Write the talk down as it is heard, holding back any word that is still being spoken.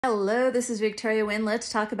Hello, this is Victoria Wynn. Let's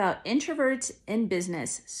talk about introverts in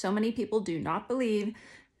business. So many people do not believe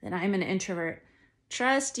that I'm an introvert.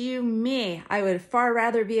 Trust you me, I would far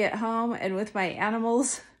rather be at home and with my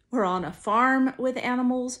animals or on a farm with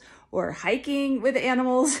animals or hiking with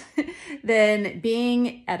animals than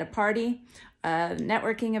being at a party, a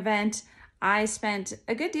networking event. I spent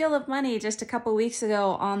a good deal of money just a couple weeks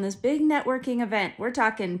ago on this big networking event. We're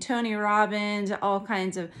talking Tony Robbins, all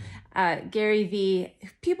kinds of Gary Vee,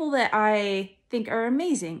 people that I think are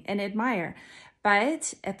amazing and admire.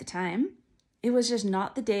 But at the time, it was just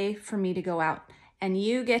not the day for me to go out. And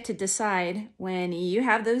you get to decide when you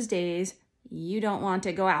have those days you don't want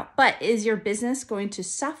to go out. But is your business going to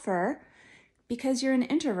suffer because you're an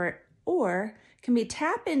introvert? Or can we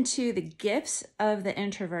tap into the gifts of the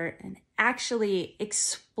introvert and actually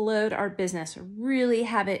explode our business, really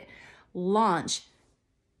have it launch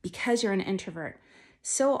because you're an introvert?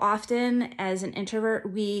 So often as an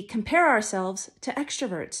introvert, we compare ourselves to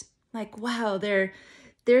extroverts. Like, wow, they're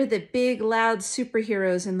the big, loud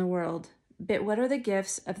superheroes in the world. But what are the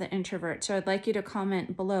gifts of the introvert? So I'd like you to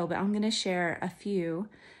comment below, but I'm going to share a few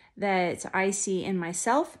that I see in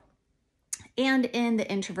myself and in the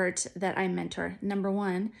introverts that I mentor. Number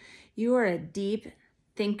one, you are a deep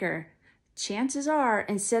thinker. Chances are,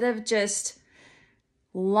 instead of just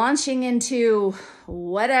launching into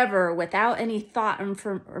whatever without any thought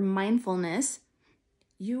or mindfulness,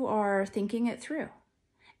 you are thinking it through.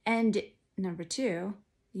 And number two,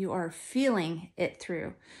 you are feeling it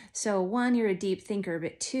through. So one, you're a deep thinker,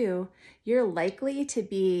 but two, you're likely to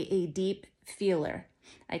be a deep feeler.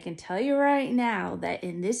 I can tell you right now that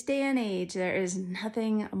in this day and age, there is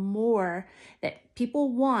nothing more that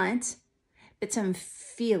people want but some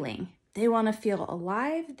feeling. They want to feel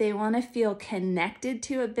alive. They want to feel connected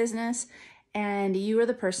to a business. And you are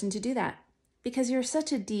the person to do that because you're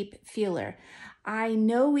such a deep feeler. I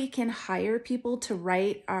know we can hire people to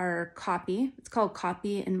write our copy. It's called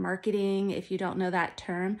copy in marketing, if you don't know that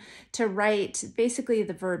term, to write basically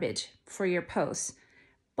the verbiage for your posts.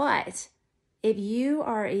 But if you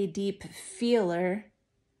are a deep feeler,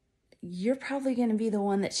 you're probably going to be the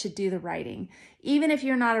one that should do the writing, even if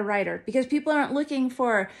you're not a writer, because people aren't looking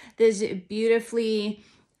for this beautifully,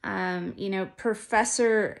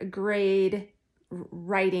 professor grade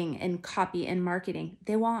writing and copy and marketing.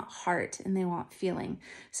 They want heart and they want feeling.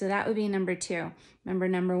 So that would be number two. Remember,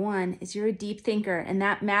 number one is you're a deep thinker, and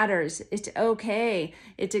that matters. It's okay.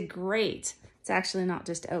 It's great. It's actually not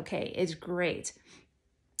just okay. It's great.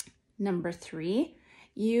 Number three,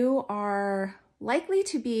 you are likely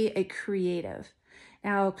to be a creative.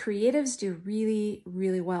 Now, creatives do really,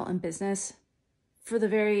 really well in business for the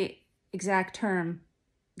very exact term,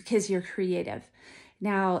 because you're creative.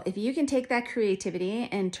 Now, if you can take that creativity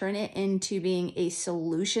and turn it into being a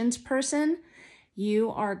solutions person, you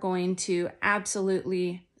are going to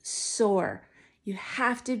absolutely soar. You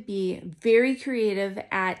have to be very creative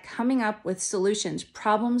at coming up with solutions.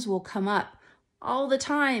 Problems will come up all the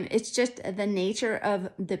time. It's just the nature of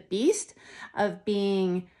the beast of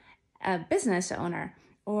being a business owner.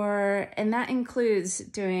 And that includes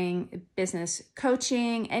doing business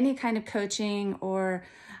coaching, any kind of coaching or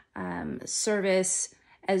service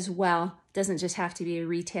as well. Doesn't just have to be a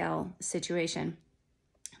retail situation.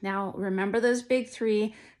 Now, remember those big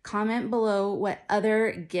three. Comment below what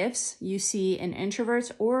other gifts you see in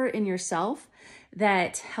introverts or in yourself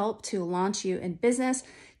that help to launch you in business.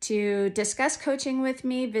 To discuss coaching with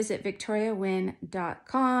me, visit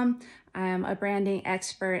victoriawynn.com. I'm a branding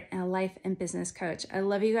expert and a life and business coach. I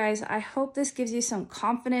love you guys. I hope this gives you some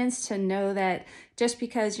confidence to know that just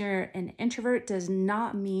because you're an introvert does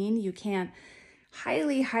not mean you can't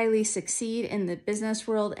highly, highly succeed in the business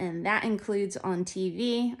world, and that includes on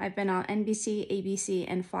TV. I've been on NBC, ABC,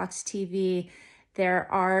 and Fox TV.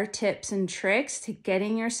 There are tips and tricks to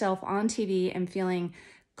getting yourself on TV and feeling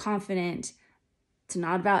confident. It's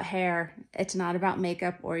not about hair. It's not about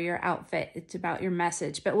makeup or your outfit. It's about your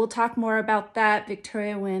message. But we'll talk more about that,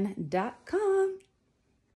 victoriawynn.com.